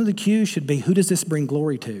 one of the cues should be, who does this bring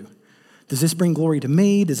glory to? Does this bring glory to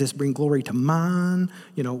me? Does this bring glory to mine?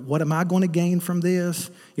 What am I going to gain from this?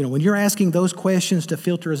 When you're asking those questions to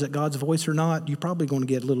filter, is it God's voice or not, you're probably going to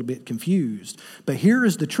get a little bit confused. But here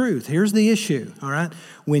is the truth. Here's the issue, all right?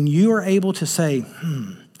 When you are able to say,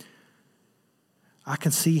 I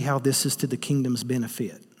can see how this is to the kingdom's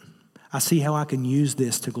benefit. I see how I can use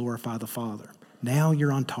this to glorify the Father. Now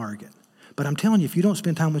you're on target. But I'm telling you, if you don't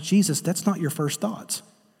spend time with Jesus, that's not your first thoughts.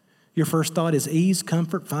 Your first thought is ease,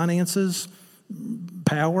 comfort, finances,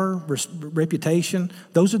 power, reputation.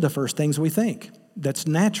 Those are the first things we think. That's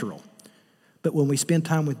natural. But when we spend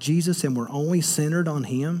time with Jesus and we're only centered on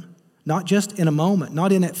him, not just in a moment,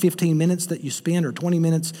 not in that 15 minutes that you spend or 20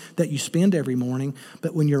 minutes that you spend every morning,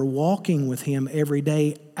 but when you're walking with him every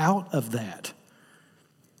day out of that.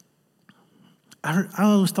 I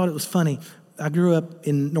always thought it was funny. I grew up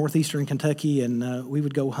in northeastern Kentucky, and we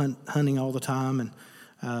would go hunting all the time.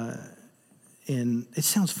 And it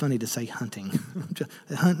sounds funny to say hunting.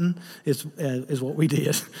 Hunting is what we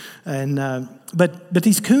did. And but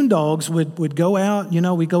these coon dogs would go out.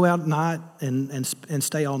 We go out at night and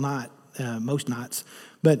stay all night most nights.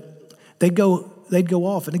 But they'd go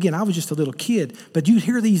off. And again, I was just a little kid. But you'd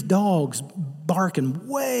hear these dogs barking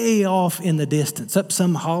way off in the distance, up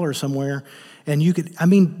some holler somewhere. And you could,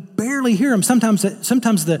 barely hear them. Sometimes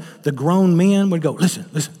the grown men would go, listen.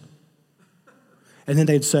 And then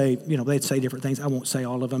they'd say different things. I won't say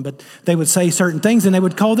all of them, but they would say certain things and they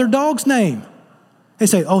would call their dog's name. They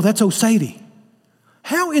say, oh, that's Osadie.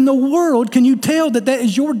 How in the world can you tell that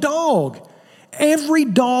is your dog? Every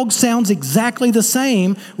dog sounds exactly the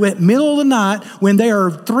same at middle of the night when they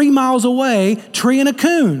are 3 miles away treeing a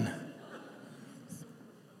coon.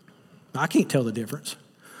 I can't tell the difference.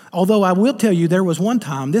 Although I will tell you, there was one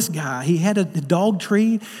time, this guy, he had a dog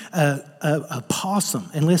tree, a possum.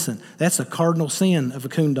 And listen, that's a cardinal sin of a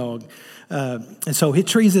coon dog. And so he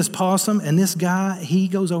trees this possum, and this guy, he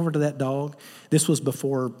goes over to that dog. This was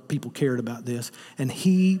before people cared about this. And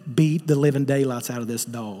he beat the living daylights out of this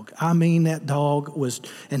dog. That dog was,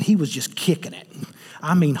 and he was just kicking it.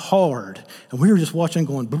 Hard. And we were just watching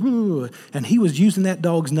going, boo. And he was using that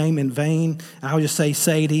dog's name in vain. I would just say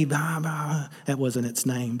Sadie. Blah, blah. That wasn't its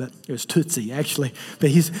name, but it was Tootsie, actually. But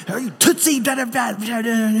he's, Tootsie. Blah, blah, blah, blah,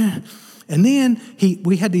 blah. And then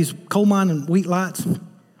we had these coal mine and wheat lights.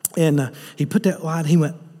 And he put that light, he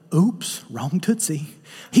went, oops, wrong Tootsie.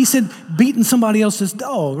 He said, beating somebody else's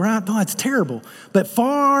dog, right? Oh, it's terrible. But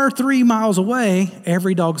far 3 miles away,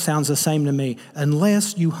 every dog sounds the same to me,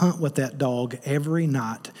 unless you hunt with that dog every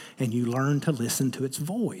night and you learn to listen to its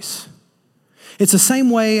voice. It's the same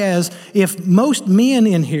way as if most men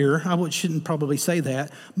in here, I shouldn't probably say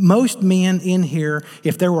that, most men in here,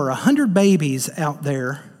 if there were 100 babies out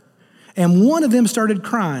there and one of them started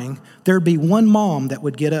crying, there'd be one mom that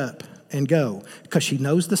would get up and go because she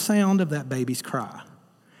knows the sound of that baby's cry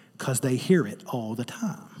because they hear it all the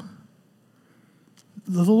time.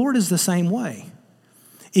 The Lord is the same way.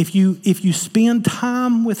 If you spend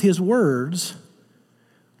time with his words,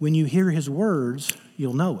 when you hear his words,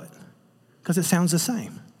 you'll know it because it sounds the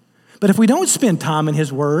same. But if we don't spend time in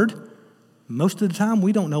his word, most of the time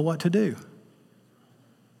we don't know what to do.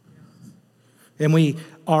 And we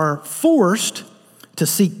are forced to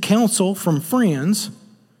seek counsel from friends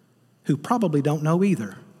who probably don't know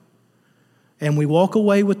either. And we walk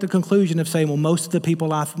away with the conclusion of saying, well, most of the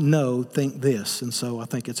people I know think this, and so I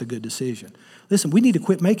think it's a good decision. Listen, we need to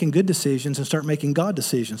quit making good decisions and start making God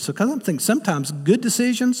decisions. So, because I think sometimes good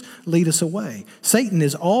decisions lead us away. Satan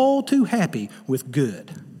is all too happy with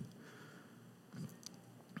good.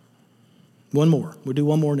 One more. We'll do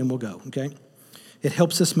one more and then we'll go, okay? It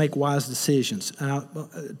helps us make wise decisions.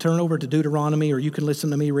 Turn over to Deuteronomy, or you can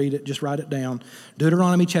listen to me read it. Just write it down.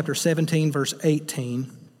 Deuteronomy chapter 17, verse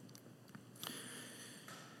 18.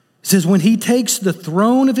 It says, when he takes the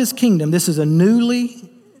throne of his kingdom, this is a newly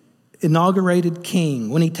inaugurated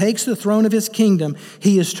king. When he takes the throne of his kingdom,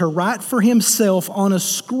 he is to write for himself on a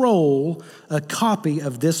scroll a copy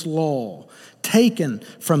of this law, taken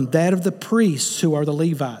from that of the priests who are the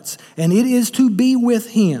Levites. And it is to be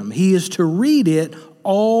with him. He is to read it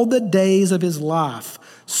all the days of his life,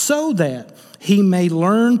 so that he may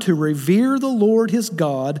learn to revere the Lord his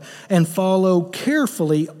God and follow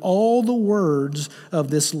carefully all the words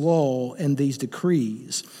of this law and these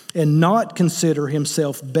decrees, and not consider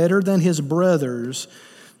himself better than his brothers.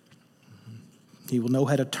 He will know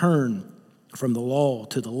how to turn from the law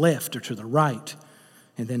to the left or to the right,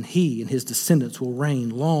 and then he and his descendants will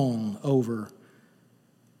reign long over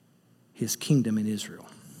his kingdom in Israel.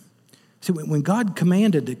 See, when God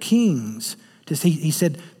commanded the kings, he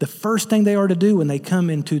said the first thing they are to do when they come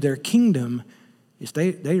into their kingdom is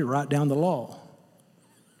they write down the law.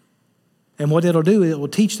 And what it'll do, it will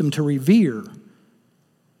teach them to revere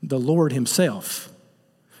the Lord himself.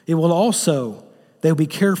 It will also, they'll be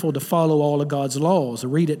careful to follow all of God's laws,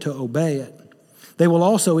 read it to obey it. It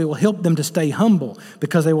will help them to stay humble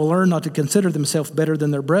because they will learn not to consider themselves better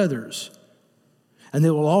than their brothers. And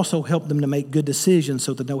it will also help them to make good decisions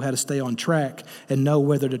so they know how to stay on track and know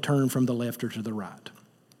whether to turn from the left or to the right.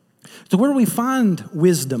 So where do we find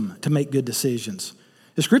wisdom to make good decisions?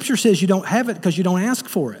 The scripture says you don't have it because you don't ask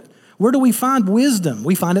for it. Where do we find wisdom?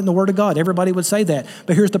 We find it in the Word of God. Everybody would say that.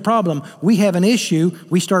 But here's the problem. We have an issue.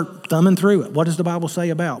 We start thumbing through it. What does the Bible say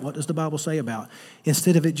about? What does the Bible say about?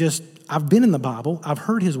 Instead of it just, I've been in the Bible. I've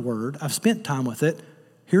heard His Word. I've spent time with it.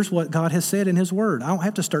 Here's what God has said in His Word. I don't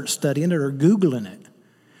have to start studying it or Googling it.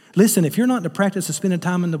 Listen, if you're not in the practice of spending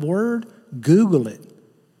time in the Word, Google it.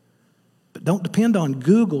 But don't depend on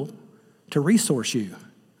Google to resource you.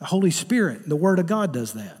 The Holy Spirit, the Word of God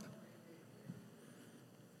does that.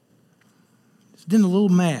 Then a little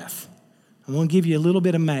math. I want to give you a little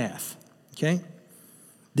bit of math, okay?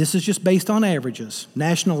 This is just based on averages,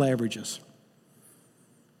 national averages.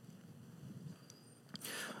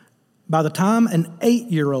 By the time an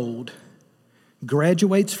 8-year-old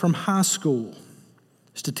graduates from high school,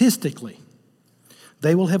 statistically,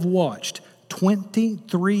 they will have watched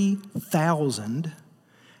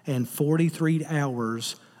 23,043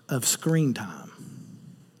 hours of screen time.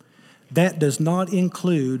 That does not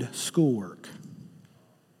include schoolwork.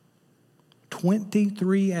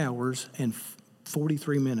 23 hours and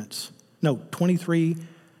 43 minutes. No,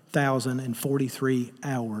 23,043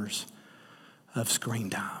 hours of screen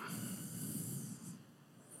time.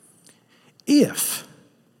 If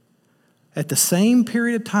at the same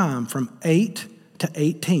period of time from 8 to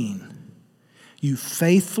 18, you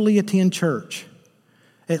faithfully attend church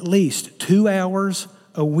at least 2 hours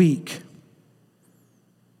a week,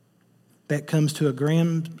 that comes to a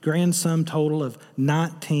grand sum total of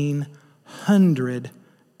 1,900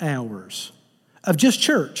 hours of just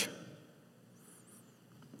church.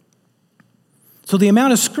 So the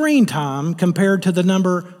amount of screen time compared to the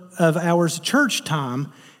number of hours of church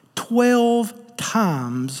time, 12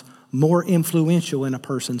 times more influential in a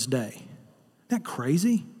person's day. Isn't that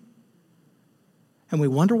crazy? And we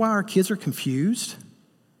wonder why our kids are confused.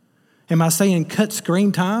 Am I saying cut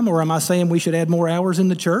screen time, or am I saying we should add more hours in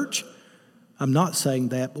the church? I'm not saying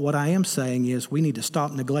that, but what I am saying is we need to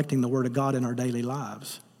stop neglecting the Word of God in our daily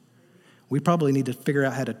lives. We probably need to figure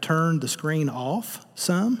out how to turn the screen off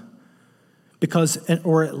some,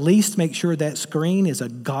 or at least make sure that screen is a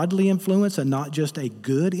godly influence and not just a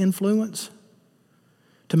good influence,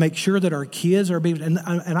 to make sure that our kids are being, and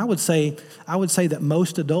I would say that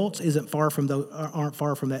most adults aren't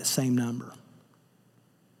far from that same number.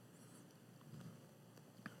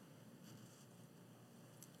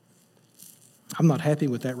 I'm not happy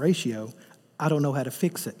with that ratio. I don't know how to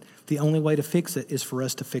fix it. The only way to fix it is for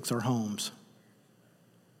us to fix our homes.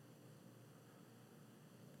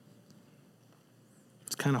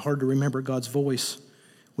 It's kind of hard to remember God's voice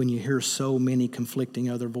when you hear so many conflicting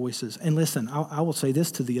other voices. And listen, I will say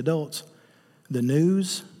this to the adults. The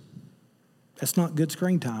news, that's not good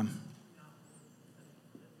screen time.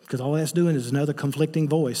 Because all that's doing is another conflicting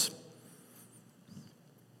voice.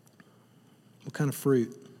 What kind of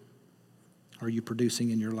fruit are you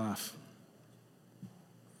producing in your life?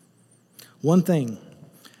 One thing,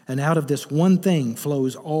 and out of this one thing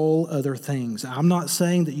flows all other things. I'm not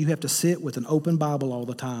saying that you have to sit with an open Bible all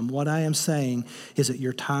the time. What I am saying is that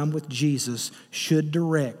your time with Jesus should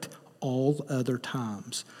direct all other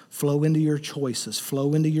times. Flow into your choices,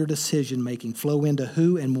 flow into your decision making, flow into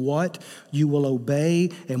who and what you will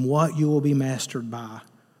obey and what you will be mastered by.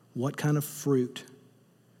 What kind of fruit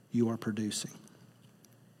you are producing.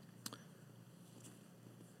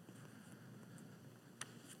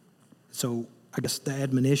 So I guess the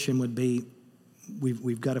admonition would be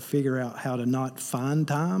we've got to figure out how to not find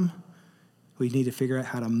time. We need to figure out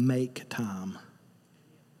how to make time.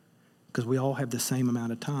 Because we all have the same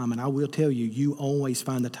amount of time. And I will tell you, you always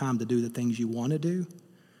find the time to do the things you want to do.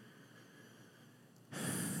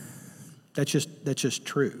 That's just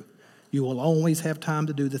true. You will always have time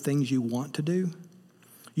to do the things you want to do.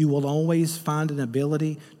 You will always find an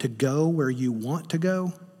ability to go where you want to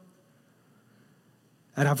go.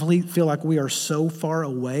 And I feel like we are so far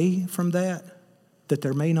away from that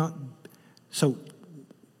there may not. So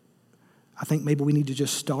I think maybe we need to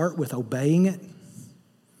just start with obeying it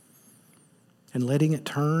and letting it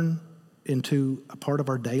turn into a part of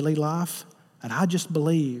our daily life. And I just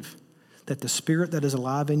believe that the Spirit that is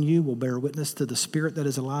alive in you will bear witness to the Spirit that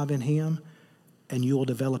is alive in Him, and you will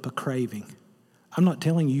develop a craving. I'm not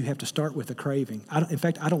telling you have to start with a craving. In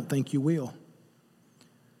fact, I don't think you will.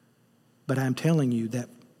 But I'm telling you that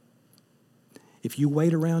if you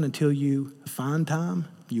wait around until you find time,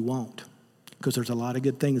 you won't. Because there's a lot of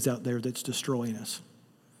good things out there that's destroying us.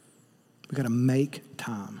 We've got to make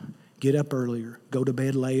time. Get up earlier. Go to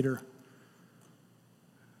bed later.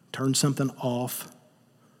 Turn something off.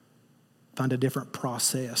 Find a different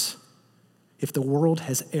process. If the world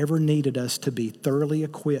has ever needed us to be thoroughly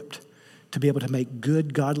equipped to be able to make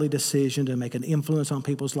good, godly decisions, to make an influence on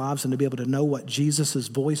people's lives, and to be able to know what Jesus'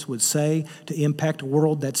 voice would say to impact a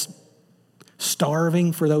world that's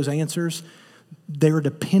starving for those answers. They're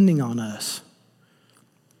depending on us.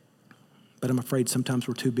 But I'm afraid sometimes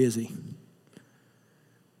we're too busy.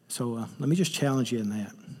 So let me just challenge you in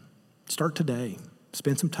that. Start today.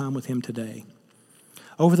 Spend some time with him today.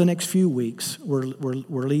 Over the next few weeks, we're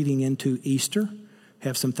leading into Easter.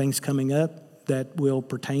 Have some things coming up that will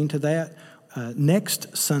pertain to that.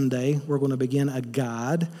 Next Sunday, we're going to begin a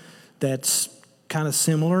guide that's kind of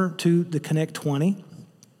similar to the Connect 20.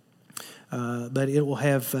 But it will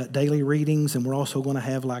have daily readings, and we're also going to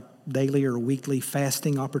have like daily or weekly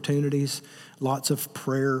fasting opportunities, lots of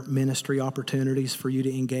prayer ministry opportunities for you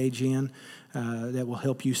to engage in that will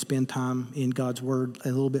help you spend time in God's Word a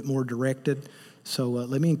little bit more directed. So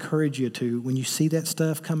let me encourage you to, when you see that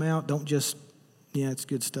stuff come out, don't just, it's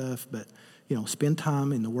good stuff, but spend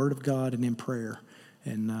time in the Word of God and in prayer.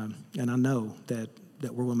 And I know that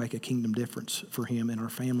we're going to make a kingdom difference for Him and our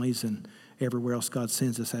families and everywhere else God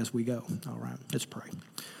sends us as we go. All right, let's pray.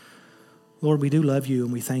 Lord, we do love you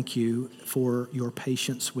and we thank you for your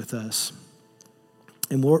patience with us.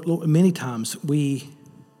 And Lord, many times we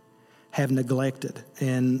have neglected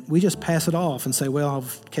and we just pass it off and say, well, I'll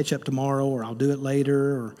catch up tomorrow or I'll do it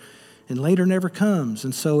later, and later never comes.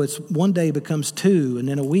 And so it's one day becomes two, and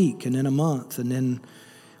then a week, and then a month, and then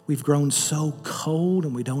we've grown so cold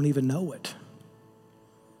and we don't even know it.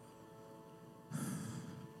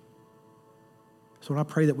 So I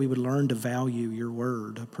pray that we would learn to value your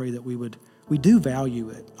word. I pray that we do value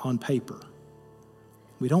it on paper.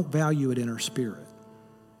 We don't value it in our spirit.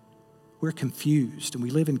 We're confused and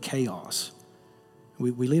we live in chaos.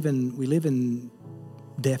 We live in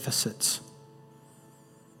deficits.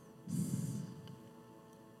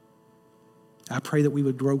 I pray that we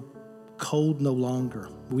would grow cold no longer.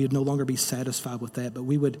 We would no longer be satisfied with that, but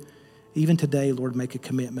we would, even today, Lord, make a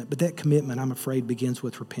commitment. But that commitment, I'm afraid, begins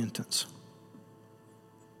with repentance.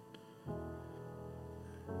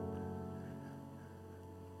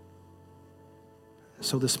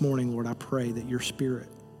 So this morning, Lord, I pray that your Spirit,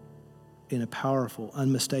 in a powerful,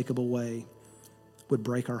 unmistakable way, would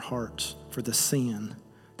break our hearts for the sin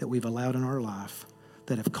that we've allowed in our life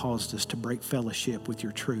that have caused us to break fellowship with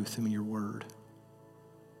your truth and your word.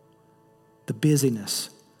 The busyness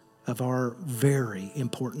of our very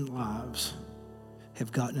important lives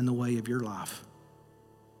have gotten in the way of your life.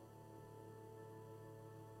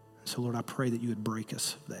 So, Lord, I pray that you would break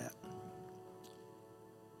us of that.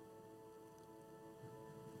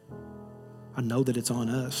 I know that it's on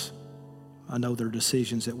us. I know there are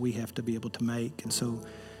decisions that we have to be able to make. And so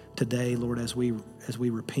today, Lord, as we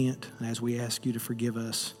repent and as we ask you to forgive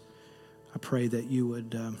us, I pray that you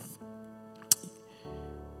would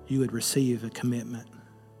receive a commitment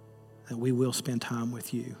that we will spend time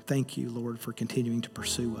with you. Thank you, Lord, for continuing to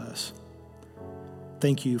pursue us.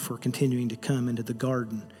 Thank you for continuing to come into the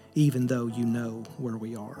garden, even though you know where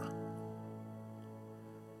we are.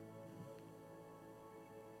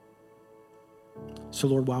 So,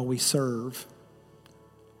 Lord, while we serve,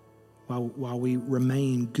 while we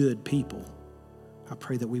remain good people, I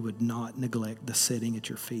pray that we would not neglect the sitting at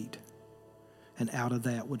your feet. And out of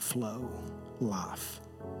that would flow life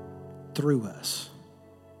through us.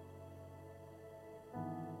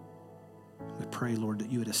 We pray, Lord, that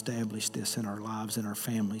you would establish this in our lives and our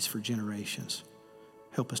families for generations.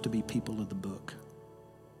 Help us to be people of the book.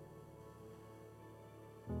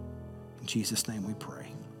 In Jesus' name we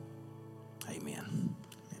pray. Amen.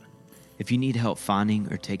 If you need help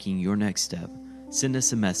finding or taking your next step, send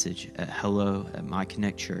us a message at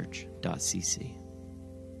hello@myconnectchurch.cc.